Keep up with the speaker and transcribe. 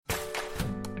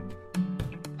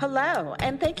Hello,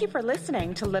 and thank you for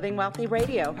listening to Living Wealthy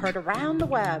Radio, heard around the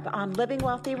web on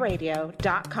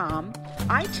livingwealthyradio.com,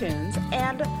 iTunes,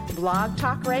 and Blog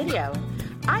Talk Radio.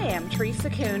 I am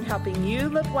Teresa Kuhn, helping you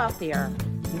live wealthier.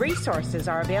 Resources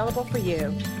are available for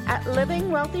you at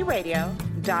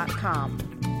livingwealthyradio.com.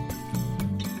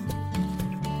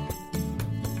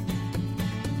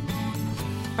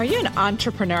 Are you an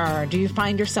entrepreneur? Do you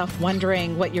find yourself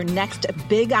wondering what your next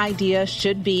big idea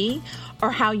should be, or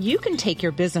how you can take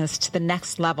your business to the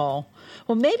next level?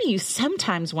 Well, maybe you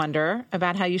sometimes wonder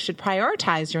about how you should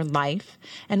prioritize your life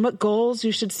and what goals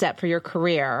you should set for your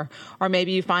career. Or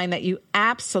maybe you find that you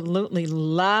absolutely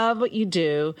love what you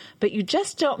do, but you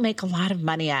just don't make a lot of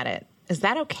money at it. Is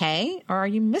that okay, or are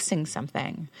you missing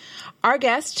something? Our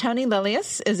guest, Tony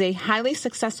Lillios, is a highly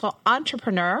successful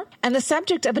entrepreneur and the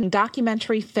subject of a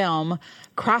documentary film,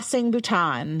 Crossing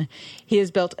Bhutan. He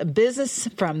has built a business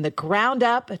from the ground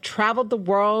up, traveled the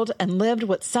world, and lived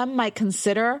what some might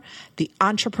consider the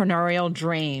entrepreneurial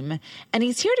dream. And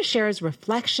he's here to share his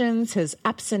reflections, his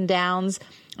ups and downs,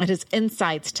 and his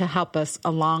insights to help us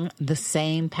along the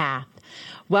same path.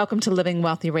 Welcome to Living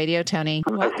Wealthy Radio, Tony.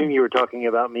 I assume you were talking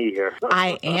about me here.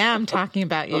 I am talking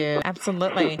about you.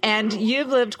 Absolutely. And you've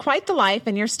lived quite the life,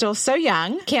 and you're still so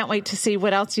young. Can't wait to see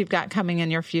what else you've got coming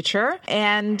in your future.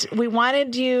 And we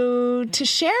wanted you to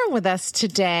share with us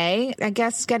today, I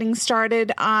guess, getting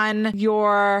started on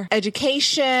your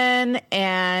education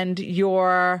and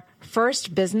your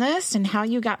first business and how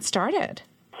you got started.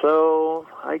 So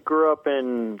I grew up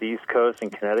in the East Coast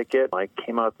in Connecticut. I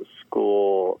came out to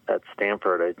school at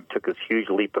Stanford. I took this huge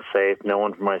leap of faith. No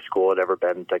one from my school had ever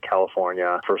been to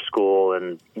California for school.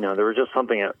 And, there was just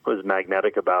something that was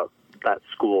magnetic about that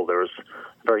school. There was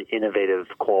a very innovative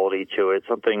quality to it,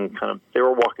 something they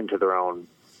were walking to their own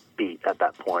beat at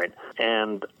that point.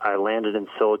 And I landed in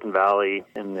Silicon Valley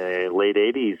in the late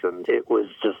 80s, and it was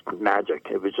just magic.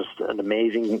 It was just an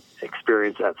amazing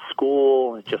experience at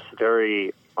school, just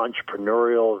very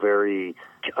entrepreneurial, very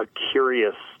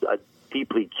curious, a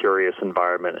deeply curious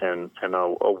environment, and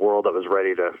a world that was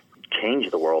ready to change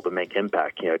the world and make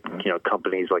impact.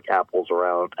 Companies like Apple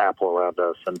around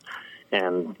us,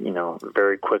 and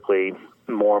very quickly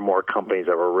more and more companies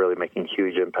that were really making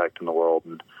huge impact in the world.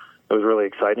 And it was really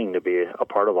exciting to be a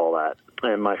part of all that.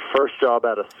 And my first job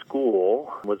out of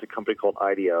school was a company called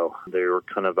IDEO. They were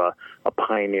kind of a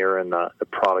pioneer in the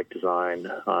product design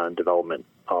and development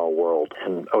world.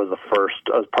 And I was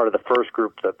part of the first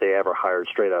group that they ever hired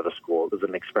straight out of school. It was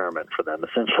an experiment for them,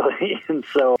 essentially. And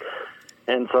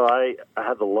so I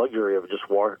had the luxury of just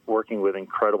working with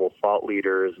incredible thought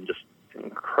leaders and just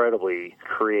incredibly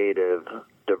creative,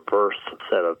 diverse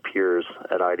set of peers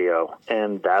at IDEO.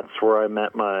 And that's where I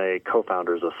met my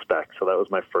co-founders of Speck. So that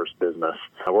was my first business.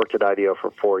 I worked at IDEO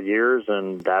for 4 years,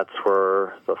 and that's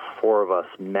where the four of us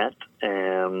met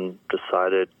and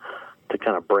decided to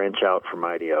kind of branch out from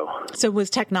IDEO. So was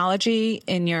technology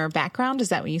in your background? Is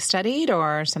that what you studied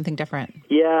or something different?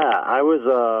 Yeah, I was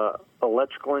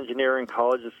electrical engineering in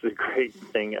college. This is a great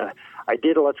thing. I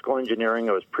did electrical engineering.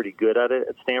 I was pretty good at it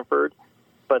at Stanford.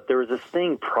 But there was this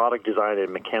thing, product design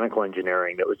and mechanical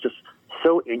engineering, that was just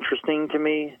so interesting to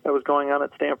me that was going on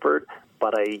at Stanford.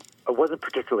 But I wasn't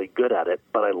particularly good at it,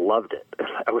 but I loved it.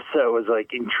 I was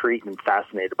like intrigued and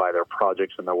fascinated by their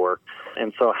projects and their work.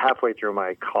 And so halfway through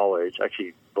my college,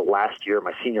 actually the last year,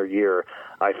 my senior year,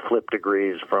 I flipped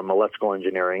degrees from electrical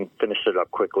engineering, finished it up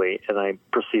quickly, and I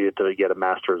proceeded to get a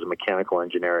master's in mechanical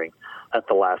engineering at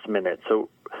the last minute. So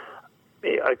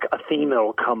a theme that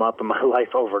will come up in my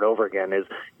life over and over again is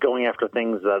going after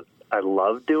things that I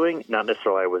love doing, not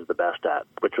necessarily I was the best at,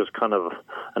 which was kind of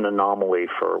an anomaly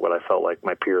for what I felt like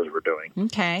my peers were doing.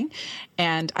 Okay.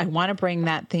 And I want to bring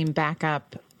that theme back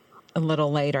up a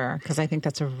little later because I think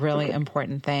that's a really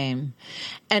important theme.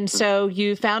 And so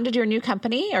you founded your new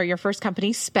company, or your first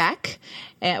company, Speck,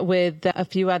 with a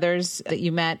few others that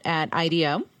you met at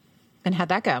IDEO. And how'd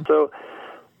that go? So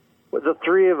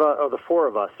the four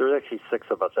of us, there was actually six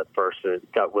of us at first.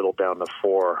 It got whittled down to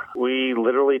four. We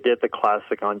literally did the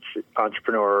classic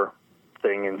entrepreneur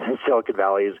thing in Silicon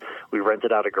Valley. We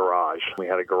rented out a garage. We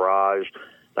had a garage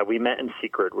that we met in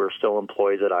secret. We were still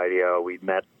employees at IDEO. We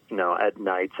met, at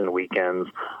nights and weekends,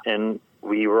 and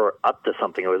we were up to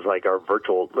something. It was like our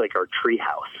our tree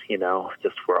house,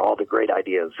 just where all the great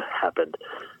ideas happened.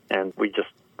 And we just,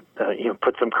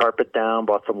 put some carpet down,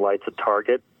 bought some lights at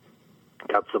Target,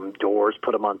 got some doors,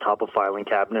 put them on top of filing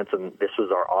cabinets, and this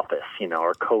was our office,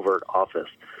 our covert office.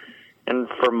 And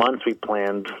for months we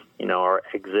planned, our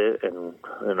exit and,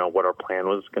 what our plan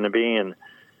was going to be. And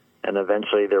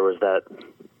eventually there was that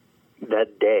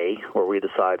that day where we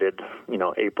decided,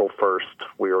 April 1st,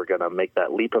 we were going to make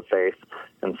that leap of faith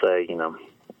and say,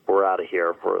 we're out of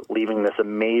here. We're leaving this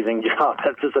amazing job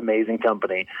at this amazing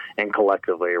company, and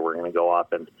collectively we're going to go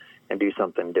up and do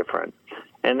something different.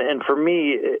 And for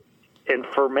me, and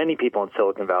for many people in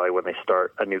Silicon Valley, when they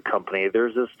start a new company,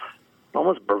 there's this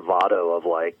almost bravado of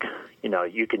like,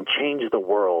 you can change the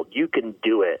world, you can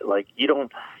do it. Like you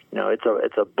don't,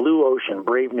 it's a blue ocean,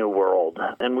 brave new world.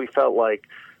 And we felt like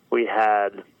we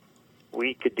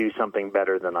could do something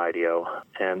better than IDEO.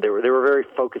 And they were very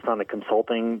focused on the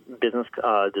consulting business,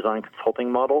 design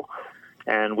consulting model.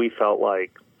 And we felt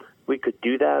like we could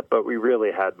do that, but we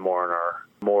really had more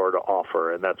to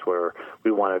offer. And that's where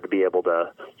we wanted to be able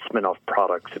to spin off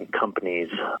products and companies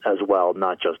as well,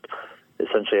 not just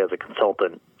essentially as a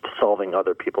consultant solving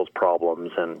other people's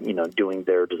problems and, doing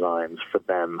their designs for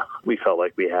them. We felt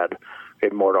like we had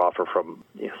more to offer from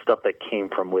stuff that came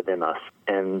from within us.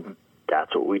 And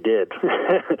that's what we did.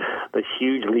 The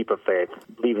huge leap of faith,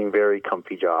 leaving very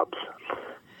comfy jobs.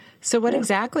 So what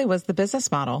exactly was the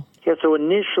business model? Yeah, so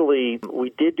initially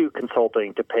we did do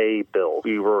consulting to pay bills.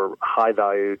 We were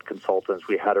high-valued consultants.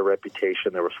 We had a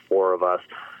reputation. There was 4 of us.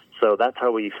 So that's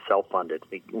how we self-funded.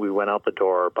 We went out the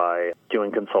door by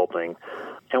doing consulting.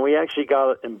 And we actually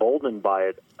got emboldened by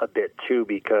it a bit, too,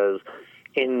 because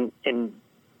in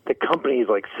the companies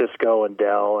like Cisco and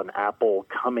Dell and Apple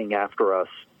coming after us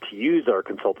to use our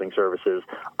consulting services,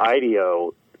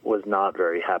 IDEO was not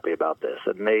very happy about this.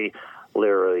 And they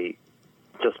literally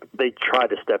they tried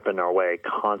to step in our way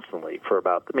constantly for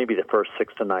about maybe the first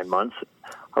 6 to 9 months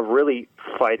of really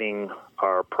fighting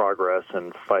our progress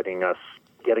and fighting us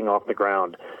getting off the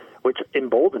ground, which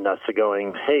emboldened us to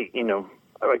going, hey,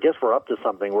 I guess we're up to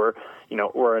something.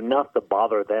 We're enough to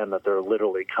bother them that they're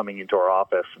literally coming into our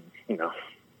office and,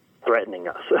 threatening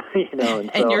us,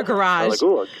 And in your garage. Like,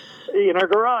 ooh, in our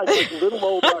garage, like little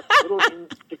old us, little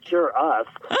insecure us.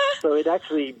 So it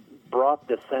actually brought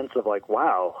this sense of like,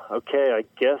 wow, okay, I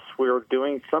guess we're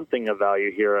doing something of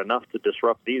value here, enough to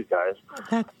disrupt these guys.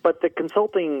 But the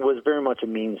consulting was very much a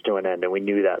means to an end, and we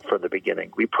knew that from the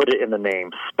beginning. We put it in the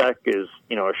name. Speck is,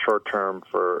 a shortened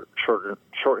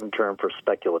term for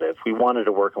speculative. We wanted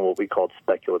to work on what we called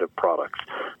speculative products,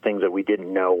 things that we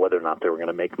didn't know whether or not they were going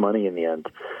to make money in the end.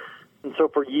 And so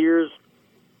for years,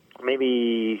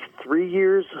 maybe 3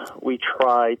 years, we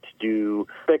tried to do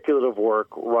speculative work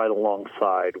right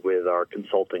alongside with our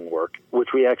consulting work,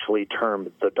 which we actually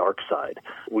termed the dark side.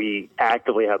 We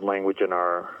actively had language in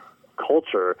our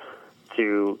culture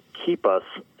to keep us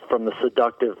from the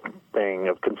seductive thing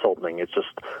of consulting.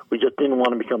 We just didn't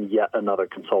want to become yet another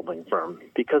consulting firm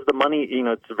because the money,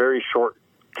 it's a very short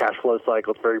cash flow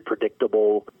cycle. It's very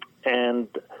predictable. And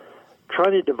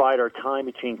trying to divide our time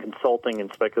between consulting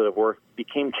and speculative work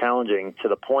became challenging to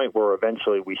the point where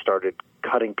eventually we started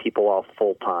cutting people off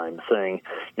full time, saying,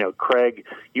 Craig,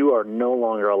 you are no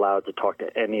longer allowed to talk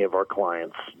to any of our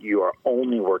clients. You are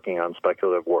only working on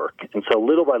speculative work. And so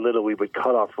little by little, we would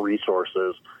cut off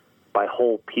resources by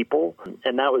whole people,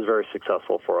 and that was very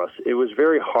successful for us. It was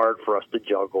very hard for us to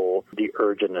juggle the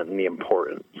urgent and the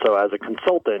important. So as a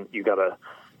consultant, you're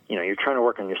trying to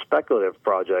work on your speculative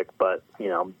project, but,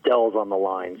 Dell's on the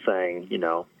line saying,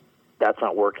 that's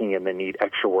not working and they need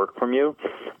extra work from you.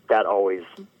 That always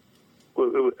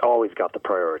got the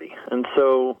priority. And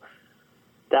so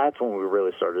that's when we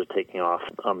really started taking off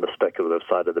on the speculative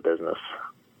side of the business.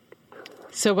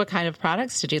 So what kind of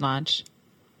products did you launch?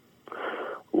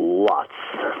 Lots.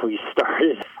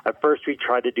 At first we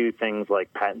tried to do things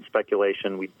like patent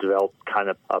speculation. We developed kind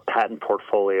of a patent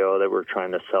portfolio that we're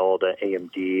trying to sell to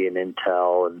AMD and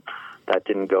Intel, and that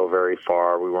didn't go very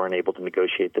far. We weren't able to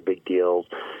negotiate the big deals.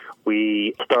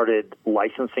 We started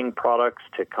licensing products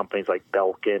to companies like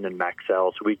Belkin and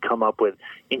Maxell. So we'd come up with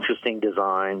interesting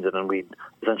designs, and then we'd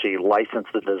essentially license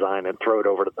the design and throw it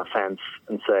over to the fence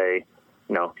and say,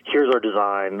 here's our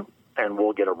design, and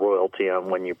we'll get a royalty on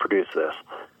when you produce this.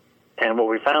 And what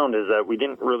we found is that we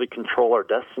didn't really control our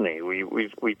destiny.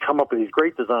 We come up with these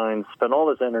great designs, spend all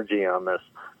this energy on this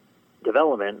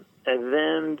development, and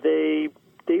then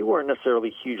they weren't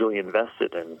necessarily hugely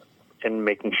invested in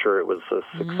making sure it was a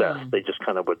success. They just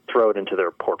kind of would throw it into their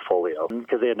portfolio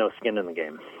because they had no skin in the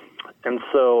game. And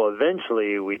so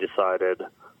eventually we decided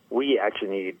we actually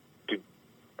need to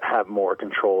have more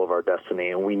control of our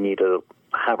destiny, and we need to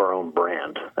have our own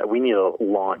brand. We need to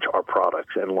launch our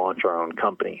products and launch our own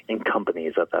company and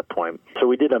companies at that point. So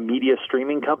we did a media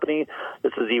streaming company.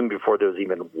 This is even before there was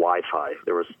even Wi-Fi.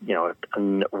 There was,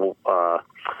 a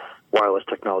wireless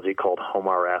technology called Home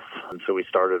RF. And so we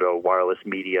started a wireless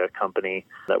media company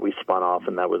that we spun off,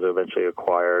 and that was eventually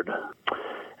acquired.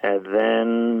 And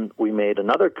then we made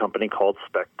another company called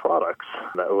Speck Products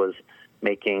that was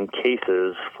making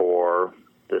cases for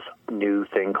this new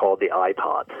thing called the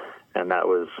iPod. And that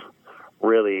was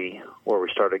really where we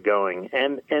started going.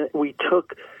 And we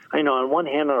took, on one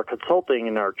hand, our consulting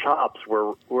and our chops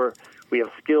we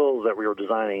have skills that we were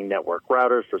designing network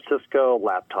routers for Cisco,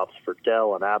 laptops for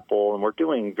Dell and Apple, and we're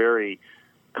doing very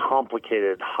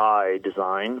complicated, high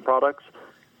design products.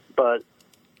 But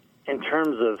in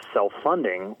terms of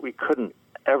self-funding, we couldn't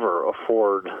ever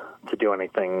afford to do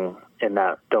anything in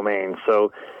that domain.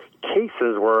 So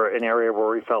cases were an area where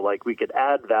we felt like we could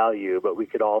add value, but we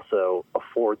could also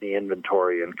afford the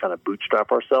inventory and kind of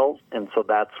bootstrap ourselves. And so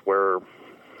that's where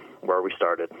we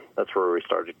started. That's where we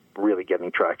started really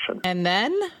getting traction. And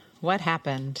then what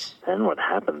happened? Then what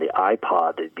happened? The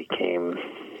iPod, it became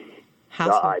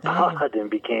and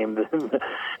became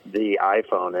the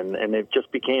iPhone. And it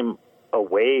just became a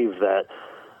wave that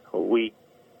we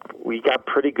got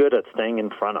pretty good at staying in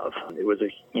front of. It was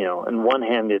on one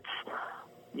hand, it's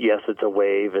a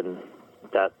wave, and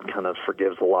that kind of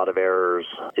forgives a lot of errors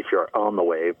if you're on the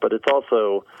wave. But it's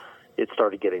also, it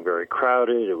started getting very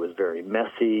crowded. It was very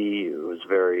messy. It was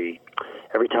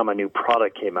every time a new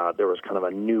product came out, there was kind of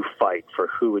a new fight for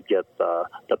who would get the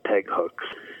peg hooks.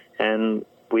 And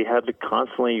we had to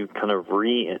constantly kind of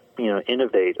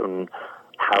innovate on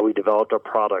how we developed our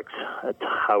products,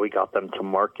 how we got them to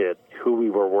market, who we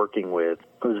were working with.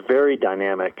 It was a very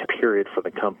dynamic period for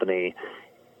the company.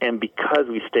 And because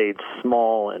we stayed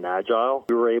small and agile,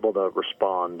 we were able to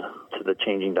respond to the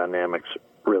changing dynamics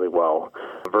really well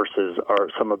versus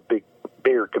some of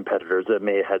bigger competitors that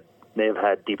may have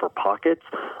had deeper pockets,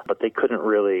 but they couldn't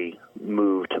really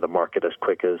move to the market as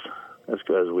quick as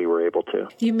we were able to.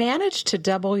 You managed to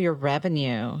double your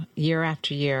revenue year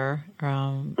after year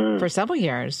for several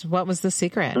years. What was the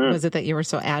secret? Was it that you were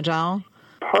so agile?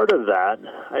 Part of that,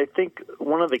 I think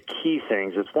one of the key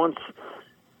things is once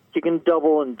you can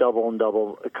double and double and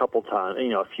double a couple times,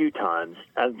 a few times.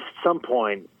 At some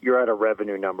point, you're at a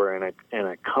revenue number in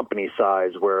a company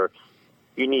size where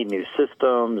you need new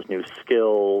systems, new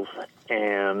skills,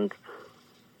 and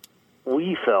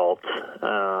we felt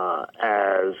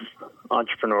as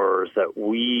entrepreneurs that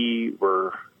we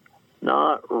were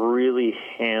not really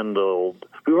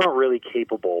we weren't really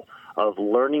capable of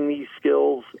learning these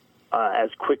skills as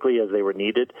quickly as they were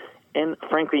needed, and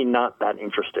frankly not that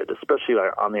interested, especially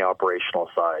on the operational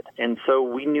side. And so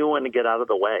we knew when to get out of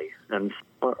the way. And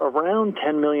around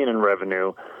 $10 million in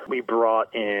revenue, we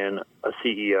brought in a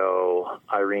CEO,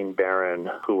 Irene Barron,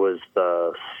 who was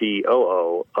the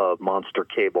COO of Monster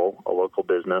Cable, a local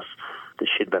business.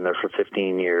 She'd been there for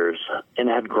 15 years and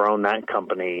had grown that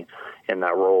company in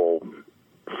that role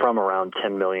from around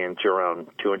 10 million to around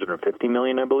 250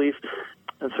 million, I believe.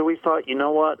 And so we thought, you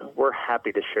know what, we're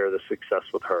happy to share the success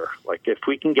with her. Like, if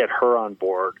we can get her on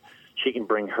board, she can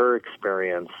bring her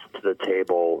experience to the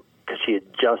table, because she had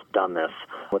just done this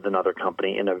with another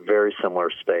company in a very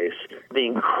similar space. The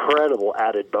incredible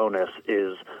added bonus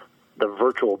is the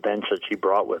virtual bench that she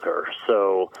brought with her.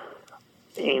 So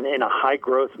in a high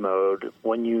growth mode,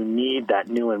 when you need that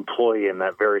new employee in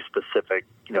that very specific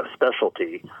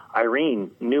specialty, Irene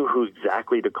knew who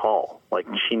exactly to call. Like,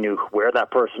 she knew where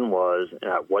that person was and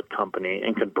at what company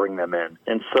and could bring them in.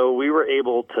 And so we were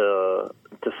able to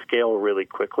scale really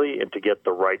quickly and to get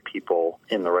the right people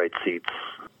in the right seats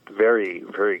very,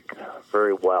 very,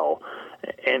 very well.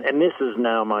 And this is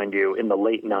now, mind you, in the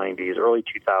late 90s, early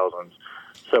 2000s.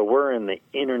 So we're in the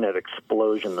internet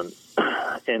explosion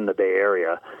in the Bay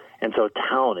Area. And so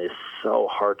talent is so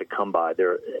hard to come by.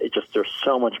 There's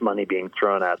so much money being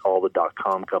thrown at all the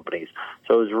 .com companies.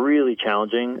 So it was really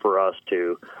challenging for us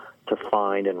to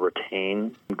find and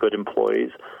retain good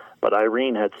employees. But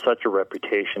Irene had such a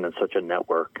reputation and such a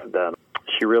network that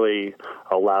she really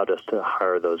allowed us to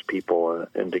hire those people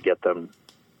and to get them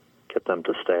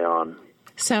to stay on.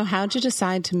 So how did you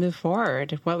decide to move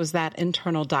forward? What was that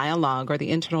internal dialogue, or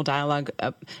the internal dialogue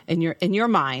in your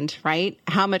mind, right?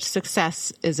 How much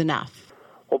success is enough?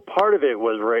 Well, part of it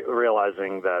was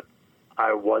realizing that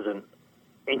I wasn't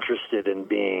interested in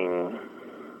being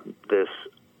this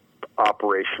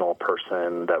operational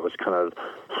person that was kind of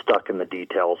stuck in the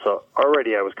details. So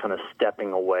already I was kind of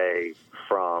stepping away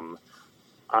from,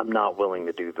 I'm not willing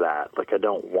to do that. Like, I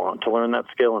don't want to learn that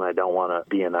skill, and I don't want to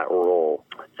be in that role.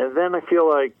 And then I feel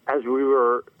like as we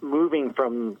were moving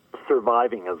from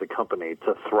surviving as a company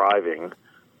to thriving,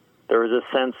 there was a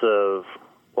sense of,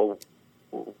 well,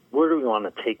 where do we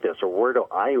want to take this, or where do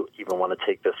I even want to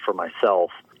take this for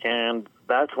myself? And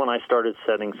that's when I started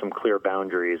setting some clear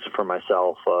boundaries for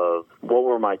myself of what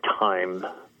were my time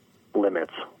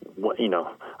limits.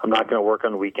 I'm not going to work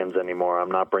on weekends anymore.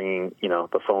 I'm not bringing,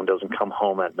 the phone doesn't come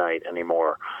home at night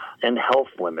anymore. And health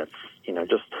limits,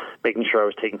 just making sure I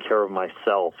was taking care of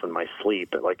myself and my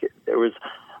sleep. There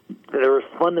were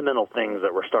fundamental things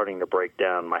that were starting to break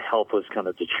down. My health was kind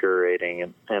of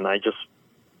deteriorating, and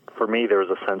for me, there was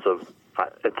a sense of,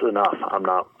 it's enough. I'm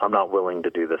not willing to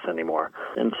do this anymore.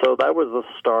 And so that was the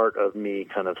start of me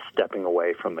kind of stepping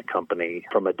away from the company,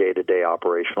 from a day-to-day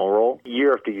operational role.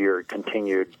 Year after year, it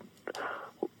continued,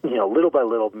 little by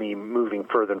little, me moving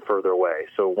further and further away.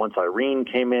 So once Irene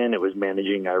came in, it was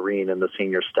managing Irene and the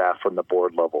senior staff from the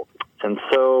board level. And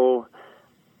so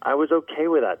I was okay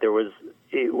with that. There was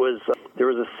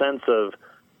a sense of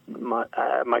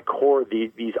my core,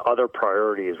 these other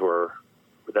priorities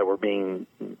that were being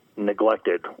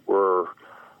neglected were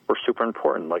super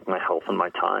important, like my health and my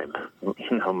time,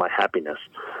 my happiness.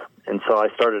 And so I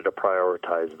started to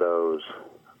prioritize those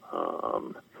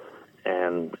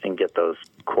and get those,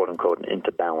 quote unquote,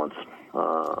 into balance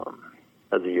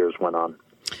as the years went on.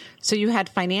 So you had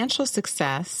financial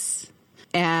success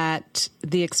at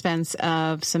the expense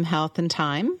of some health and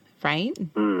time, right?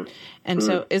 And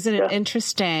so isn't it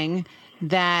interesting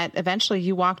that eventually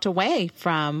you walked away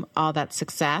from all that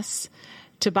success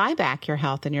to buy back your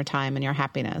health and your time and your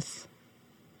happiness?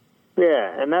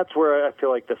 Yeah, and that's where I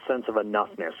feel like the sense of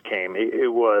enoughness came.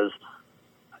 It was,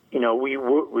 we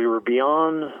were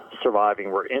beyond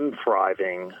surviving, we're in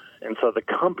thriving, and so the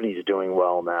company's doing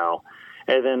well now.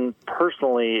 And then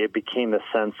personally, it became the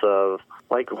sense of,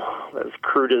 like, as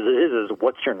crude as it is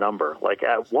what's your number? Like,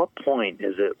 at what point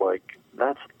is it like,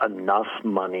 that's enough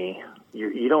money?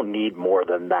 You don't need more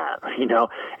than that,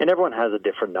 and everyone has a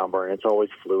different number, and it's always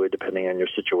fluid depending on your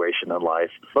situation in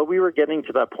life. But we were getting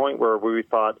to that point where we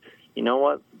thought, you know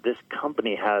what, this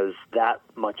company has that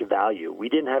much value. We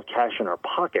didn't have cash in our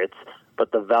pockets,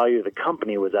 but the value of the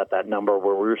company was at that number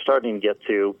where we were starting to get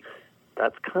to,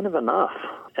 that's kind of enough.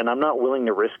 And I'm not willing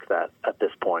to risk that at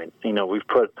this point. We've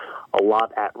put a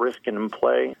lot at risk and in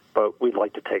play, but we'd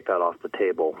like to take that off the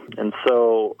table. And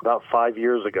so about 5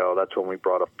 years ago, that's when we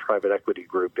brought a private equity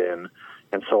group in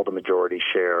and sold a majority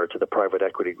share to the private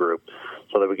equity group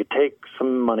so that we could take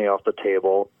some money off the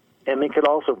table, and they could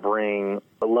also bring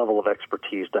a level of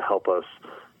expertise to help us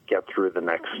get through the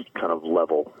next kind of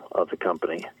level of the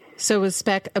company. So was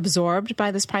Speck absorbed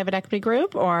by this private equity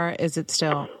group, or is it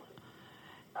still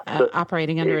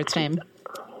operating under its name?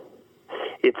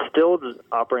 It's still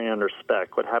operating under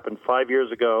Speck. What happened 5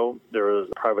 years ago, there was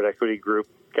a private equity group,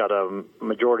 got a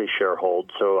majority sharehold,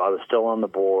 so I was still on the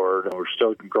board, and we're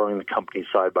still growing the company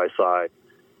side by side.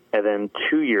 And then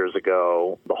 2 years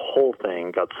ago, the whole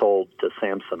thing got sold to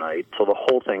Samsonite. So the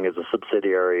whole thing is a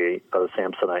subsidiary of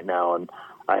Samsonite now, and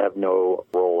I have no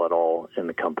role at all in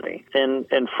the company. And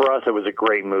for us, it was a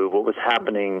great move. What was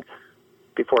happening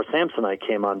before Samsonite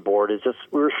came on board is just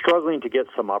we were struggling to get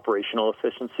some operational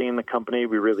efficiency in the company.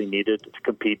 We really needed to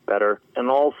compete better, and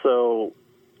also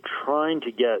trying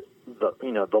to get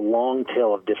the long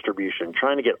tail of distribution,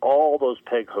 trying to get all those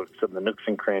peg hooks in the nooks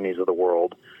and crannies of the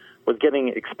world was getting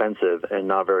expensive and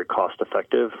not very cost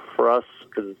effective for us,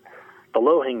 because the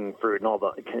low-hanging fruit and all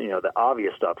the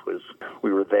obvious stuff was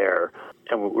we were there,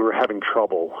 and we were having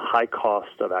trouble, high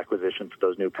cost of acquisition for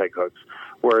those new peg hooks,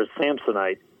 whereas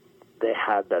Samsonite, they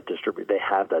have that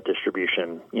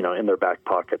distribution, in their back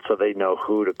pocket, so they know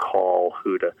who to call,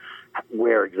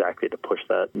 where exactly to push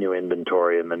that new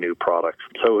inventory and the new products.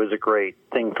 So it was a great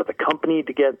thing for the company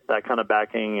to get that kind of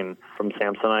backing and from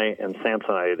Samsonite, and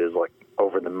Samsonite is like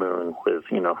over the moon with,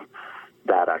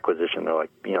 that acquisition. They're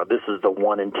like, this is the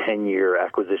 1 in 10 year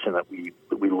acquisition that we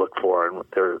look for, and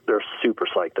they're super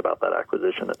psyched about that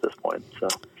acquisition at this point. So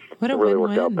what a really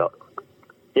win-win. Worked out.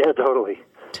 Yeah, totally.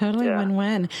 Totally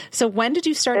win-win. So when did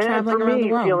you start traveling around the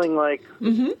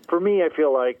world? For me, I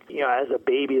feel like, as a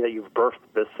baby that you've birthed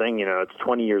this thing, it's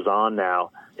 20 years on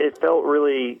now, it felt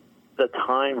really the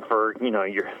time for,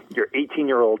 your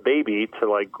 18-year-old baby to,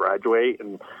 like, graduate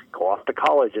and go off to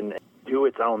college and do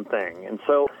its own thing. And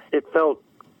so it felt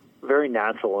very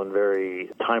natural and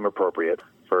very time appropriate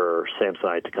for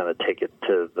Samsonite to kind of take it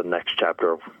to the next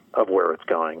chapter of where it's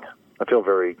going. I feel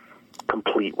very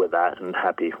complete with that and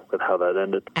happy with how that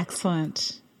ended.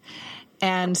 Excellent.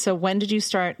 And so when did you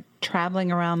start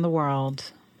traveling around the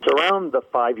world? So around the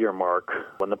 5-year mark,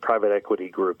 when the private equity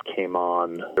group came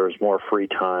on, there was more free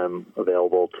time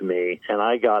available to me, and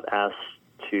I got asked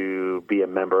to be a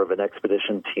member of an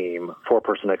expedition team,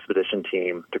 4-person expedition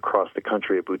team, to cross the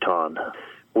country of Bhutan,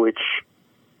 which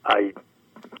I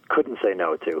couldn't say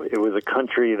no to. It was a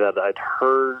country that I'd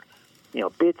heard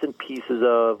bits and pieces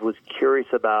of, was curious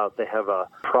about. They have a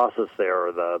process there,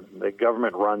 or the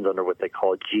government runs under what they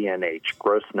call GNH,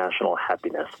 Gross National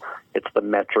Happiness. It's the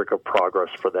metric of progress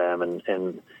for them,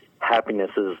 and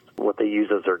happiness is what they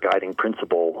use as their guiding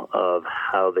principle of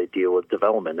how they deal with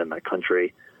development in that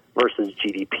country, versus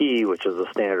GDP, which is a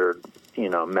standard,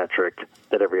 metric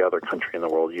that every other country in the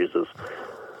world uses.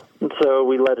 And so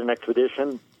we led an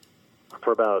expedition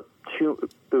for about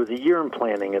it was a year in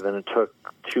planning, and then it took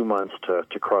 2 months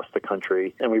to cross the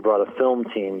country. And we brought a film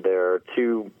team there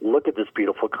to look at this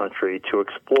beautiful country, to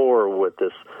explore what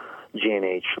this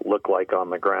GNH looked like on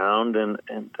the ground, and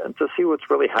to see what's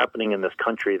really happening in this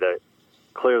country that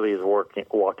clearly is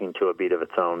walking to a beat of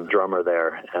its own drummer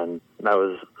there. And that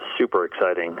was super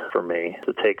exciting for me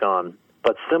to take on.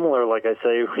 But similar, like I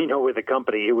say, with the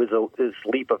company, it was this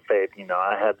leap of faith.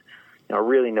 I had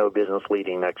really no business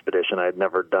leading an expedition. I had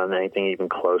never done anything even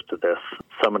close to this.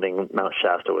 Summiting Mount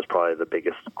Shasta was probably the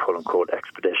biggest, quote-unquote,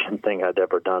 expedition thing I'd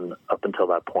ever done up until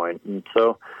that point. And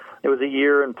so it was a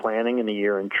year in planning and a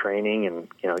year in training and,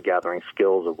 gathering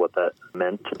skills of what that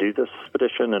meant to do this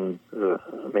expedition, and it was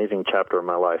an amazing chapter of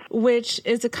my life. Which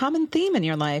is a common theme in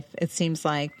your life, it seems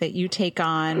like, that you take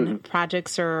on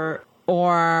projects or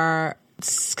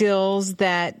skills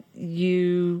that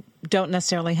you don't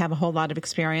necessarily have a whole lot of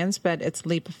experience, but it's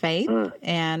leap of faith.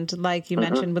 And like you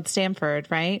mentioned with Stanford,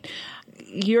 right?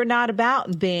 You're not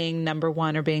about being number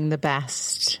one or being the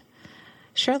best.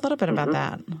 Share a little bit about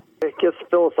that. I guess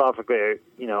philosophically,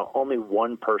 only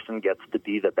one person gets to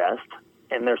be the best.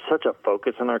 And there's such a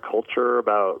focus in our culture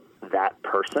about that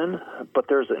person, but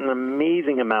there's an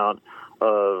amazing amount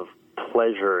of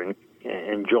pleasure and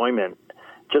enjoyment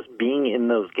just being in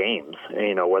those games,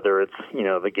 whether it's,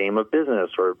 the game of business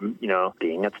or,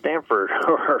 being at Stanford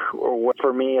or what.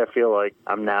 For me, I feel like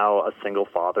I'm now a single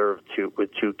father with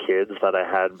two kids that I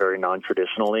had very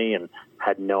non-traditionally and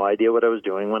had no idea what I was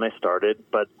doing when I started.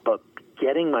 But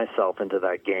getting myself into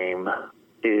that game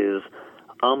is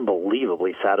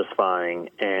unbelievably satisfying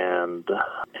and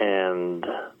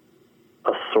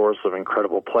a source of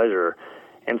incredible pleasure.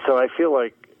 And so I feel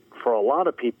like for a lot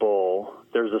of people,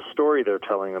 there's a story they're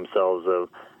telling themselves of,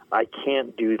 I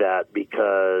can't do that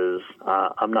because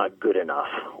I'm not good enough,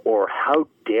 or how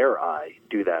dare I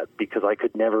do that because I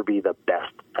could never be the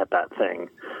best at that thing.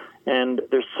 And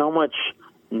there's so much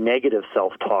negative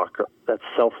self-talk that's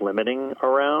self-limiting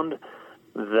around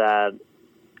that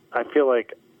I feel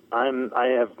like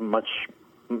I have much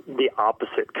the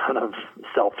opposite kind of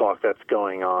self-talk that's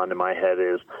going on in my head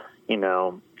is,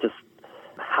 just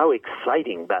how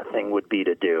exciting that thing would be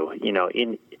to do,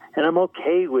 and I'm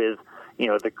okay with,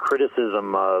 the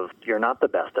criticism of you're not the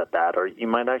best at that, or you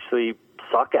might actually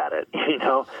suck at it,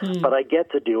 but I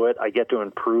get to do it. I get to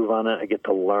improve on it. I get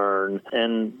to learn,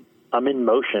 and I'm in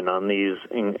motion on these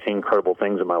incredible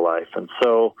things in my life. And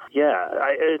so,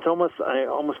 I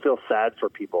almost feel sad for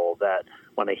people that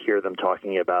when I hear them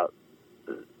talking about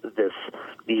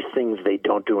these things they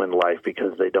don't do in life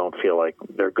because they don't feel like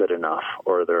they're good enough,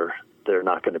 or they're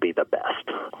not going to be the best.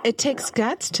 It takes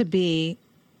guts to be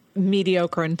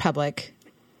mediocre in public,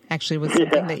 actually, was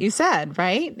something that you said,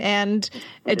 right? And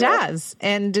it does.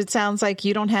 And it sounds like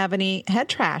you don't have any head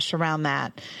trash around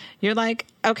that. You're like,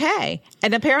 okay.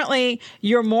 And apparently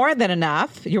you're more than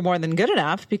enough. You're more than good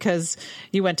enough because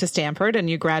you went to Stanford and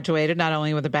you graduated not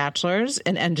only with a bachelor's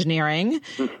in engineering,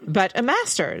 but a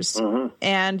master's.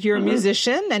 And you're a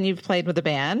musician and you've played with a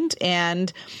band,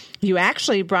 and you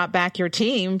actually brought back your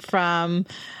team from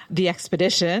the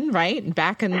expedition, right?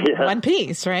 Back in one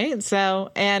piece, right? So,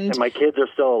 and my kids are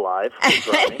still alive.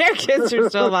 Your kids are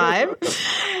still alive.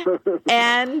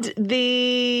 And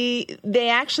they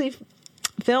actually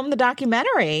filmed the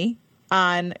documentary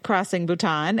on Crossing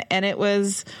Bhutan, and it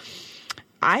was,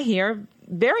 I hear,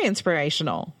 very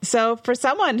inspirational. So for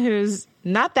someone who's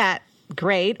not that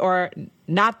great or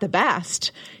not the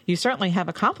best, you certainly have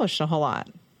accomplished a whole lot.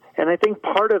 And I think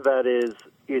part of that is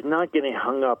not getting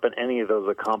hung up in any of those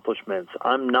accomplishments.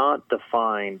 I'm not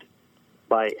defined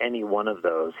by any one of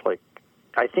those. Like,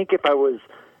 I think if I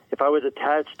was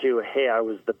attached to, hey, I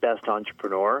was the best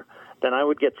entrepreneur, then I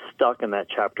would get stuck in that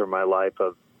chapter of my life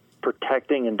of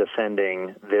protecting and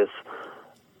defending this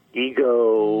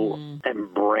ego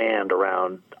and brand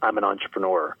around I'm an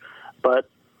entrepreneur. But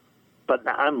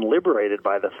I'm liberated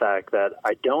by the fact that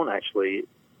I don't actually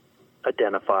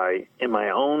identify in my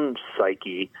own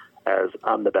psyche as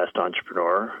I'm the best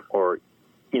entrepreneur, or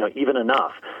even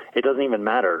enough. It doesn't even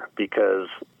matter because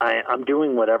I'm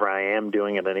doing whatever I am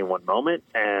doing at any one moment,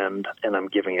 and I'm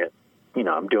giving it,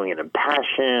 I'm doing it in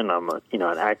passion. I'm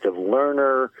an active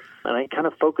learner, and I kind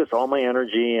of focus all my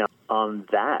energy on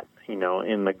that,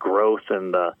 in the growth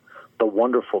and the the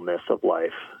wonderfulness of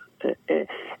life. And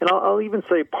I'll even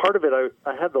say part of it,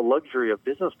 I had the luxury of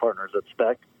business partners at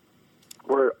Speck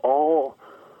where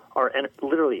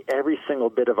literally every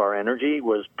single bit of our energy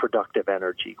was productive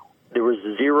energy. There was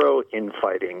zero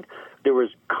infighting. There was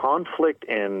conflict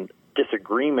and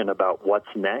disagreement about what's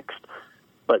next,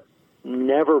 but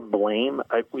never blame.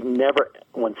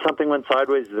 When something went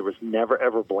sideways, there was never,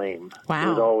 ever blame. Wow. It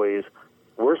was always,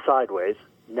 we're sideways.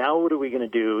 Now what are we going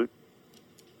to do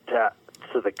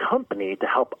to the company to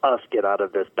help us get out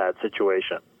of this bad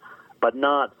situation? But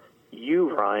not,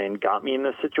 you, Ryan, got me in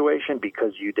this situation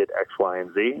because you did X, Y,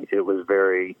 and Z. It was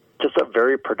just a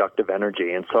very productive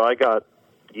energy. And so I got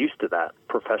used to that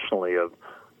professionally of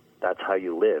that's how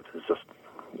you live. It's just,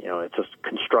 it's just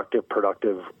constructive,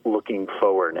 productive, looking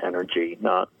forward energy,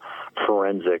 not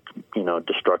forensic,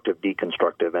 destructive,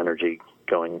 deconstructive energy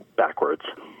going backwards.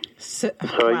 So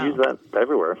wow. I use that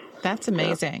everywhere. That's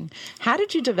amazing. Yeah. How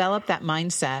did you develop that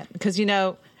mindset? Because,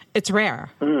 it's rare.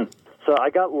 So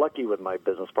I got lucky with my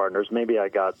business partners. Maybe I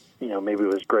got, maybe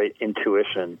it was great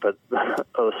intuition. But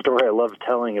the story I love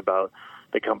telling about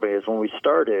the company is when we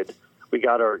started, we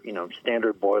got our,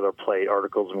 standard boilerplate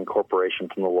articles of incorporation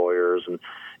from the lawyers.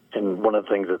 And one of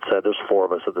the things that said, there's 4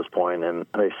 of us at this point, and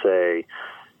they say,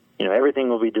 everything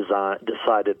will be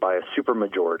decided by a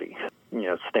supermajority,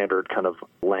 standard kind of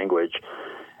language.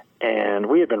 And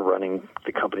we had been running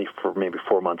the company for maybe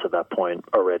 4 months at that point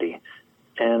already.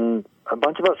 And a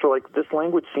bunch of us were like, this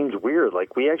language seems weird.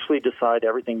 Like, we actually decide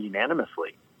everything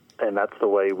unanimously. And that's the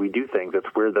way we do things. It's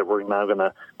weird that we're now going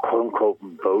to, quote-unquote,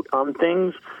 vote on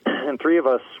things. And 3 of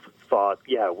us thought,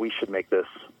 yeah, we should make this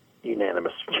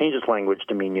unanimous, change this language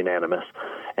to mean unanimous.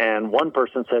 And one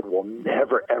person said, we'll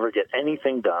never, ever get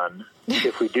anything done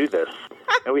if we do this.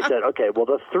 And we said, okay, well,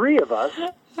 the 3 of us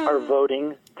are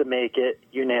voting to make it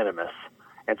unanimous.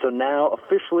 And so now,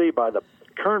 officially, by the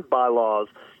current bylaws,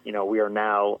 we are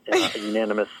now a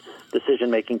unanimous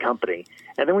decision-making company.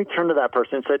 And then we turned to that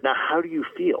person and said, now, how do you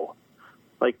feel?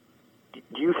 Like,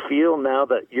 do you feel now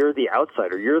that you're the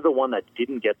outsider? You're the one that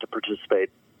didn't get to participate.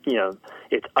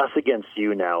 It's us against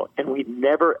you now. And we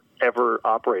never, ever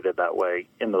operated that way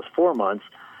in those 4 months.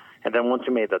 And then once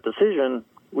we made that decision,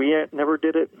 we never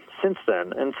did it since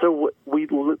then. And so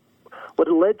what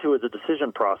it led to is a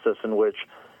decision process in which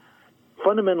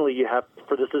fundamentally you have,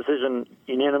 for this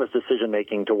unanimous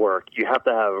decision-making to work, you have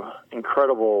to have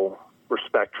incredible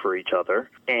respect for each other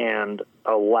and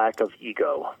a lack of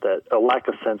ego, a lack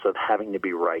of sense of having to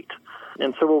be right.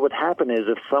 And so what would happen is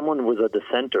if someone was a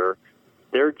dissenter,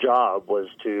 their job was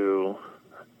to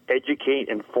educate,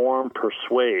 inform,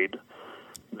 persuade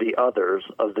the others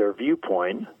of their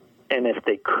viewpoint. And if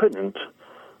they couldn't,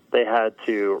 they had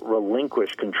to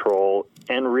relinquish control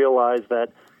and realize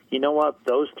that, you know what,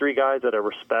 those 3 guys that I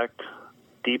respect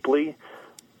deeply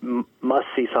must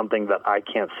see something that I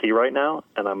can't see right now,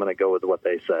 and I'm going to go with what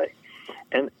they say.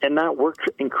 And that worked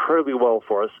incredibly well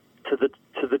for us to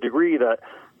the degree that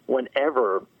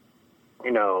whenever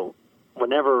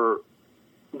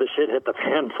the shit hit the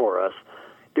fan for us,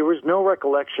 there was no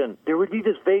recollection. There would be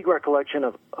this vague recollection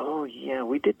of, oh, yeah,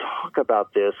 we did talk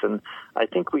about this, and I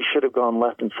think we should have gone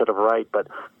left instead of right, but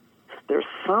there's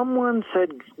someone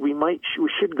said we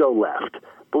should go left,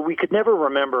 but we could never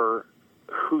remember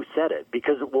who said it,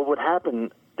 because what would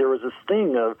happen, there was this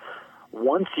thing of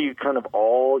once you kind of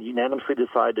all unanimously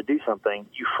decide to do something,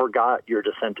 you forgot your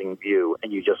dissenting view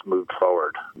and you just moved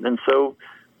forward. And so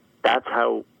that's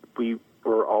how we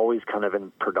were always kind of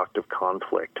in productive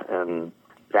conflict. And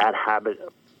that habit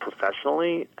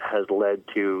professionally has led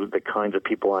to the kinds of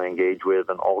people I engage with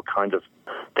and all kinds of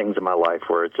things in my life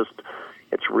where it's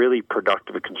really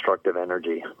productive and constructive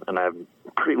energy. And I have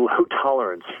pretty low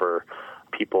tolerance for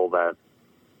people that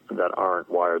aren't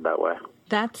wired that way.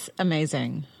 That's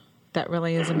amazing. That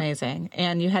really is amazing.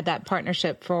 And you had that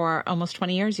partnership for almost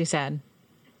 20 years, you said.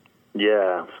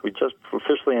 Yeah. We just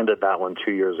officially ended that one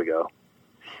 2 years ago.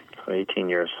 So 18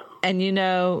 years. And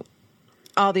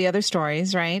all the other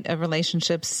stories, right, of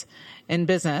relationships in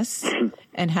business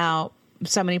and how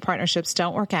so many partnerships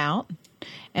don't work out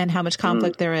and how much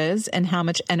conflict there is and how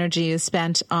much energy is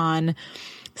spent on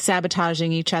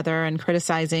sabotaging each other and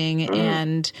criticizing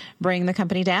and bringing the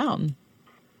company down.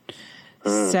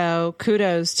 So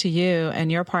kudos to you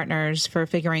and your partners for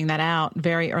figuring that out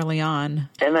very early on.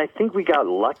 And I think we got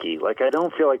lucky. Like, I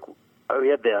don't feel like we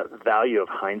had the value of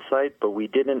hindsight, but we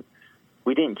didn't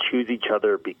choose each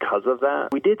other because of that.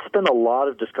 We did spend a lot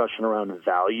of discussion around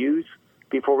values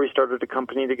before we started a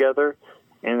company together.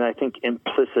 And I think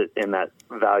implicit in that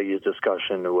values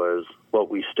discussion was what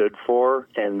we stood for,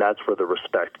 and that's where the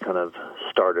respect kind of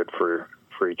started for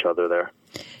each other there.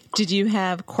 Did you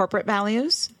have corporate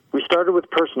values We started with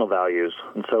personal values,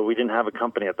 and so we didn't have a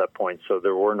company at that point, so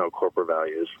there were no corporate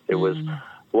values. It was,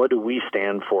 what do we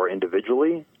stand for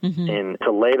individually, and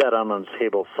to lay that on the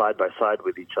table side by side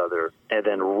with each other, and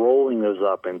then rolling those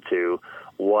up into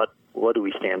what do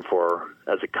we stand for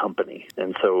as a company.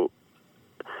 And so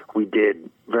we did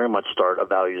very much start a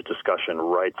values discussion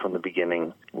right from the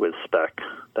beginning with Speck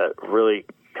that really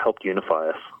helped unify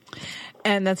us.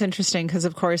 And that's interesting because,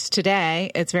 of course, today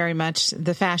it's very much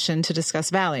the fashion to discuss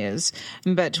values.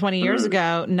 But 20 years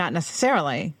ago, not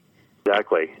necessarily.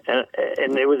 Exactly.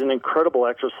 And it was an incredible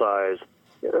exercise.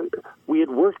 We had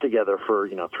worked together for,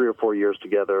 3 or 4 years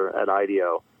together at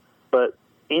IDEO. But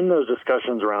in those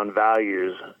discussions around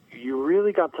values, you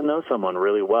really got to know someone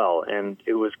really well. And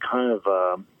it was kind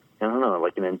of,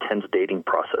 like an intense dating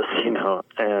process,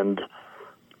 And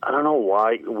I don't know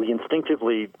why we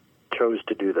instinctively chose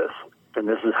to do this. And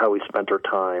this is how we spent our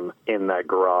time in that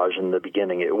garage in the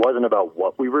beginning. It wasn't about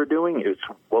what we were doing. It was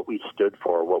what we stood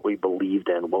for, what we believed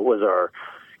in, what was our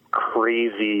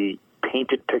crazy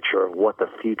painted picture of what the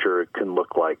future can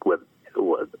look like with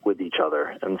each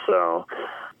other. And so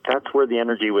that's where the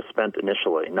energy was spent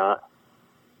initially, not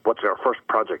what's our first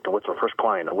project and what's our first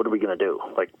client and what are we going to do.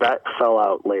 Like that fell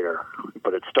out later,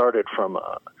 but it started from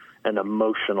an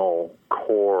emotional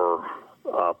core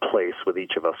place with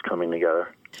each of us coming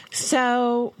together.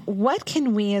 So what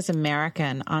can we as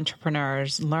American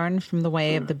entrepreneurs learn from the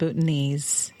way of the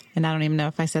Bhutanese? And I don't even know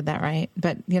if I said that right,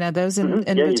 but those in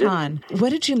Bhutan. What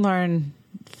did you learn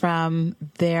from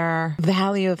their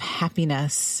value of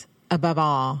happiness above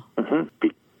all?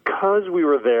 Because we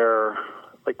were there,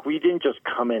 we didn't just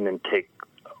come in and take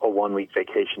a 1-week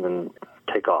vacation and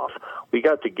take off. We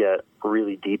got to get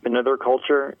really deep into their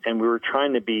culture, and we were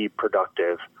trying to be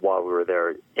productive while we were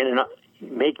there.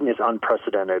 Making this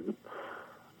unprecedented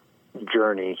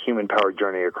journey, human-powered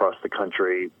journey across the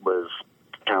country was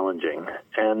challenging.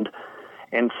 And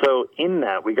so in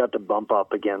that, we got to bump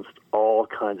up against all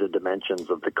kinds of dimensions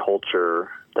of the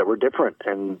culture that were different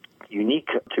and unique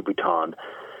to Bhutan.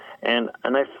 And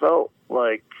I felt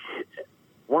like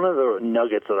one of the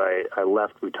nuggets that I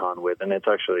left Bhutan with, and it's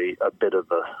actually a bit of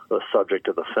the subject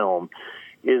of the film,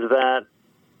 is that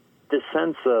this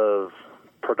sense of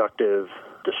productive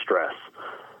distress.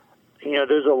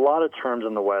 There's a lot of terms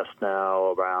in the West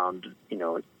now around,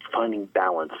 finding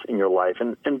balance in your life.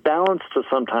 And balance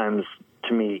sometimes,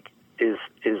 to me,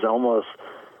 is almost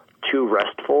too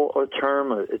restful a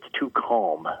term. It's too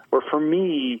calm. Or for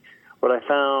me, what I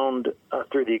found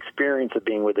through the experience of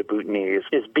being with the Bhutanese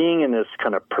is being in this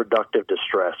kind of productive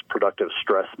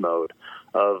stress mode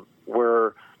of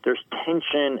where there's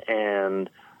tension and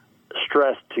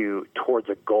stress towards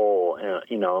a goal,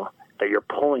 that you're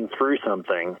pulling through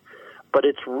something. But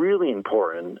it's really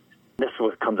important, this is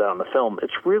what comes out in the film,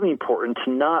 it's really important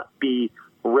to not be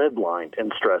redlined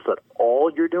in stress, that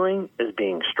all you're doing is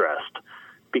being stressed.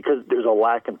 Because there's a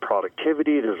lack in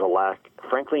productivity, there's a lack,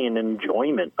 frankly, in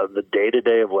enjoyment of the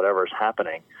day-to-day of whatever's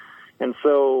happening. And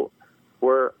so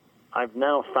where I've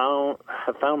now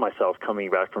have found myself coming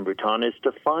back from Bhutan is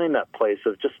to find that place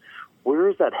of just where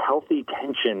is that healthy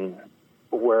tension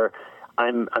where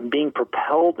I'm being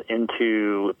propelled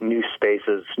into new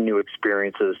spaces, new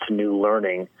experiences, to new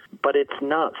learning, but it's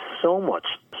not so much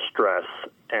stress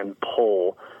and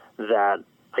pull that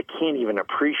I can't even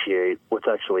appreciate what's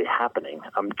actually happening.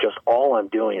 All I'm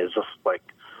doing is just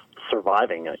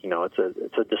surviving.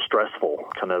 It's a distressful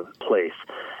kind of place.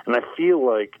 And I feel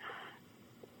like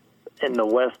in the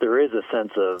West there is a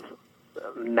sense of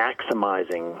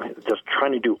maximizing, just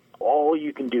trying to do all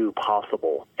you can do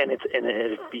possible. And if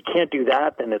you can't do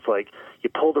that, then it's like you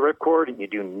pull the ripcord and you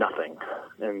do nothing.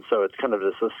 And so it's kind of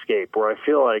this escape where I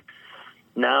feel like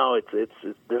now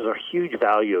there's a huge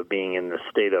value of being in this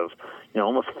state of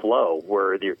almost flow,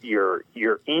 where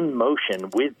you're in motion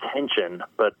with tension,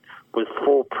 but with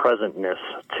full presentness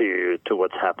to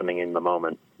what's happening in the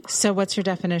moment. So, what's your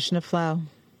definition of flow?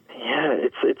 Yeah,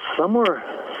 it's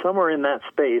somewhere in that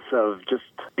space of just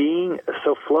being.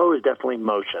 So, flow is definitely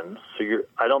motion. So,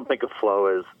 I don't think of flow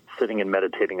as sitting and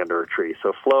meditating under a tree.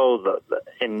 So, flow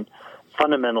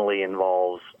fundamentally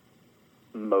involves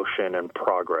motion and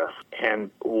progress.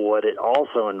 And what it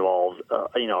also involves,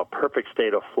 a perfect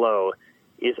state of flow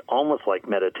is almost like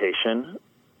meditation,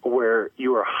 where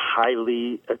you are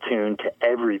highly attuned to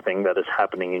everything that is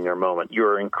happening in your moment.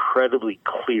 You're incredibly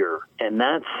clear. And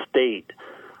that state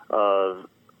of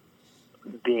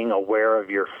being aware of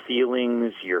your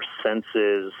feelings, your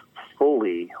senses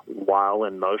fully while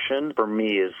in motion, for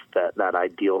me, is that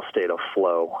ideal state of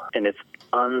flow. And it's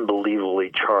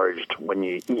unbelievably charged when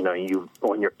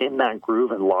when you're in that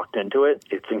groove and locked into it.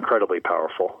 It's incredibly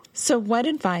powerful. So what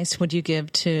advice would you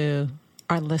give to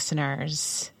our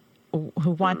listeners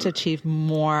who want to achieve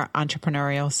more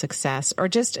entrepreneurial success, or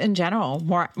just in general,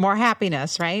 more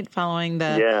happiness, right? Following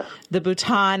the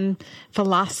Bhutan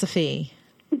philosophy.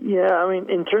 Yeah, I mean,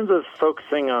 in terms of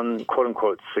focusing on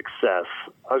quote-unquote success,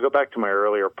 I'll go back to my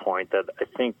earlier point that I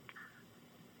think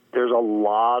there's a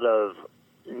lot of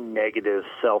negative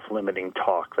self-limiting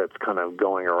talk that's kind of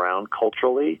going around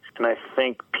culturally. And I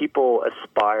think people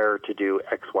aspire to do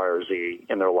X, Y, or Z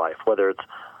in their life, whether it's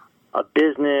a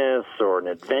business or an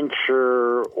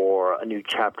adventure or a new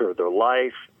chapter of their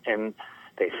life. And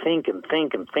they think and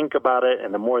think and think about it.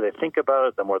 And the more they think about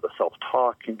it, the more the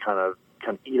self-talk can kind of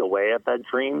eat away at that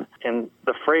dream. And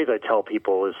the phrase I tell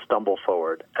people is stumble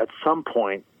forward. At some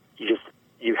point,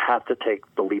 you have to take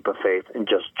the leap of faith and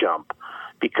just jump.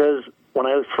 Because when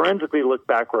I forensically look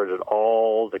backward at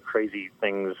all the crazy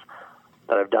things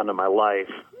that I've done in my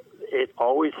life, it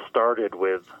always started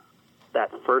with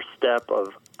that first step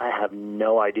of, I have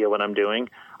no idea what I'm doing.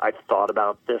 I've thought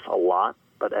about this a lot,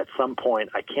 but at some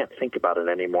point I can't think about it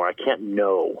anymore. I can't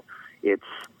know. It's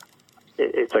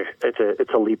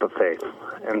a leap of faith.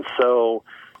 And so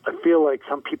I feel like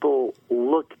some people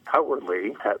look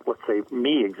outwardly at, let's say,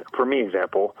 for me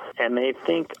example, and they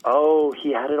think, oh,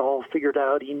 he had it all figured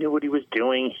out. He knew what he was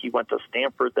doing. He went to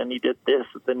Stanford, then he did this,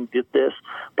 then he did this.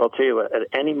 But I'll tell you what, at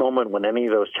any moment when any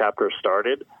of those chapters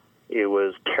started, it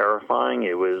was terrifying.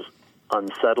 It was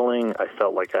unsettling. I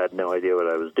felt like I had no idea what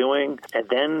I was doing. And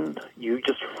then you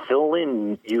just fill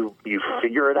in. You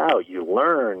figure it out. You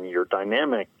learn. You're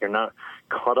dynamic. You're not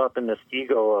caught up in this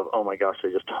ego of, oh my gosh,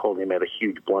 I just totally made a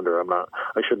huge blunder.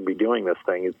 I shouldn't be doing this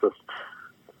thing. It's just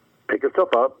pick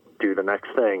yourself up, do the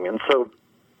next thing. And so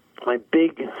my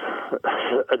big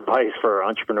advice for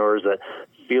entrepreneurs that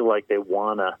feel like they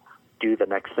want to do the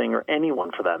next thing, or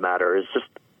anyone for that matter, is just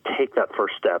take that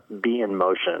first step, be in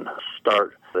motion,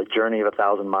 start. The journey of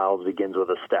 1,000 miles begins with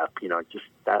a step. Just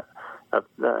that. I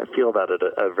feel that at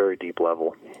a very deep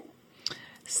level.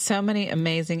 So many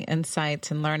amazing insights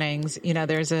and learnings.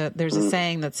 There's a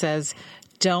saying that says,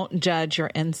 don't judge your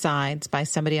insides by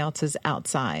somebody else's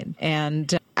outside.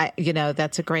 And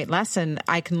that's a great lesson.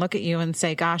 I can look at you and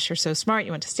say, gosh, you're so smart.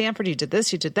 You went to Stanford, you did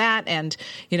this, you did that. And,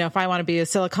 if I want to be a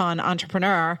Silicon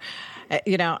entrepreneur,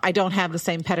 I don't have the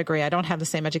same pedigree. I don't have the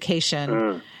same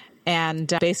education. And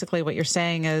basically what you're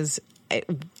saying is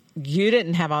you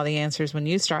didn't have all the answers when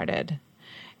you started.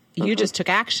 You just took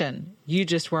action. You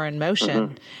just were in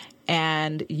motion.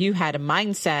 And you had a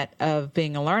mindset of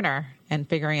being a learner and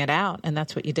figuring it out. And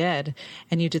that's what you did.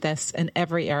 And you did this in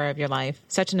every area of your life.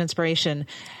 Such an inspiration.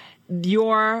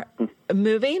 Your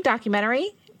movie, documentary,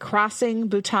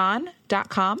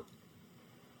 crossingbhutan.com.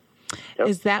 Yep.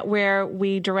 Is that where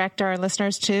we direct our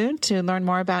listeners to learn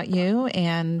more about you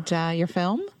and your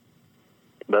film?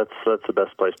 That's the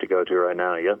best place to go to right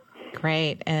now, yep.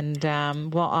 Great. And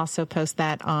we'll also post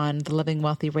that on the Living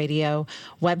Wealthy Radio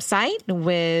website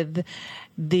with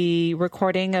the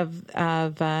recording of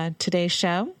today's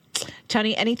show.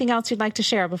 Tony, anything else you'd like to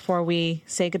share before we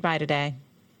say goodbye today?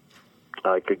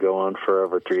 I could go on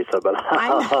forever, Teresa, but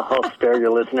I'll spare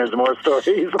your listeners more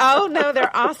stories. Oh, no,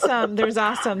 they're awesome. There's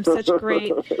awesome. Such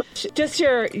great, just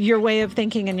your way of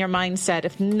thinking and your mindset.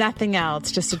 If nothing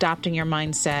else, just adopting your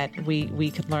mindset,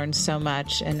 we could learn so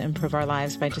much and improve our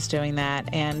lives by just doing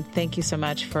that. And thank you so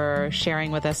much for sharing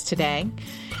with us today.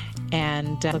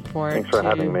 And look forward Thanks for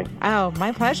having me. Oh,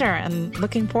 my pleasure. And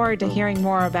looking forward to hearing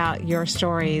more about your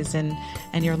stories and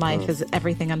your life as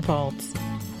everything unfolds.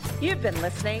 You've been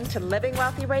listening to Living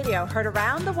Wealthy Radio, heard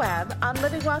around the web on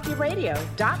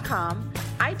livingwealthyradio.com,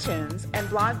 iTunes, and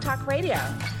Blog Talk Radio.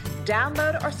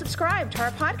 Download or subscribe to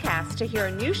our podcast to hear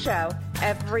a new show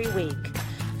every week.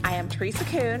 I am Teresa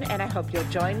Kuhn, and I hope you'll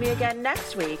join me again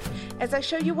next week as I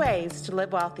show you ways to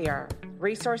live wealthier.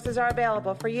 Resources are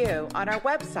available for you on our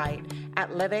website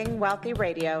at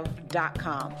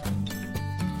livingwealthyradio.com.